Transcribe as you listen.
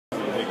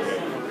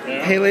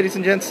Hey ladies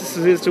and gents, this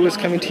is Izduis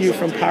coming to you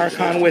from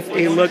PowerCon with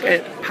a look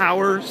at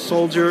Power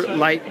Soldier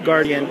Light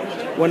Guardian,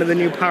 one of the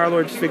new Power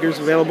Lords figures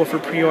available for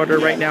pre-order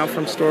right now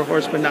from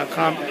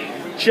StoreHorseman.com.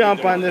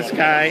 Jump on this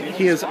guy,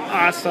 he is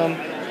awesome.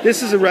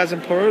 This is a resin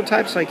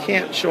prototype, so I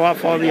can't show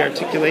off all the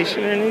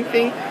articulation or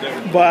anything,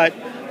 but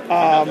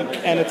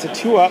and it's a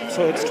 2-up,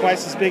 so it's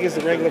twice as big as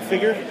the regular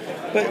figure.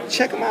 But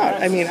check them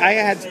out. I mean,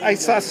 I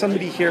saw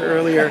somebody here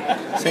earlier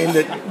saying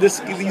that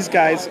these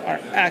guys are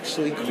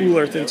actually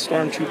cooler than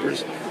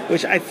Stormtroopers,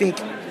 which I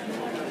think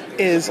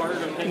is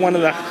one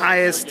of the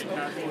highest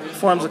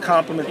forms of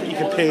compliment that you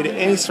can pay to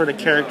any sort of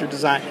character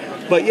design.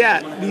 But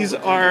yeah, these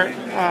are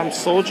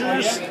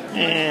soldiers,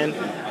 and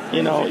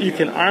you know, you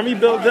can army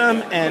build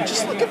them, and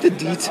just look at the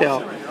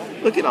detail.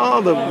 Look at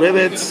all the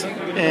rivets,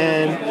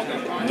 and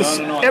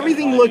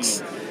everything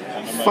looks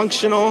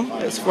functional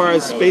as far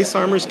as space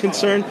armor is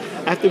concerned.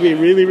 I have to be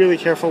really, really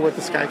careful with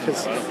this guy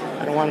because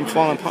I don't want him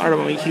falling apart.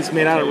 I mean, he's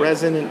made out of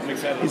resin and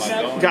he's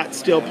got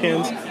steel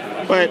pins,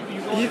 but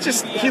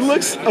he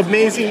looks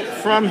amazing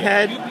from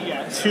head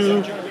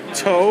to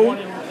toe.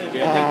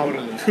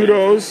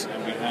 Kudos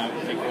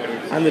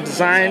on the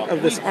design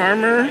of this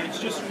armor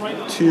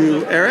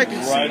to Eric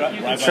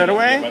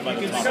Setaway.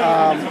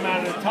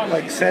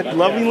 Like I said,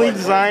 lovingly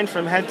designed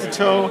from head to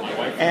toe,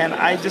 and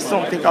I just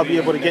don't think I'll be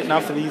able to get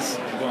enough of these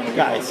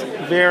guys.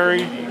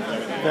 Very,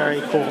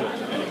 very cool.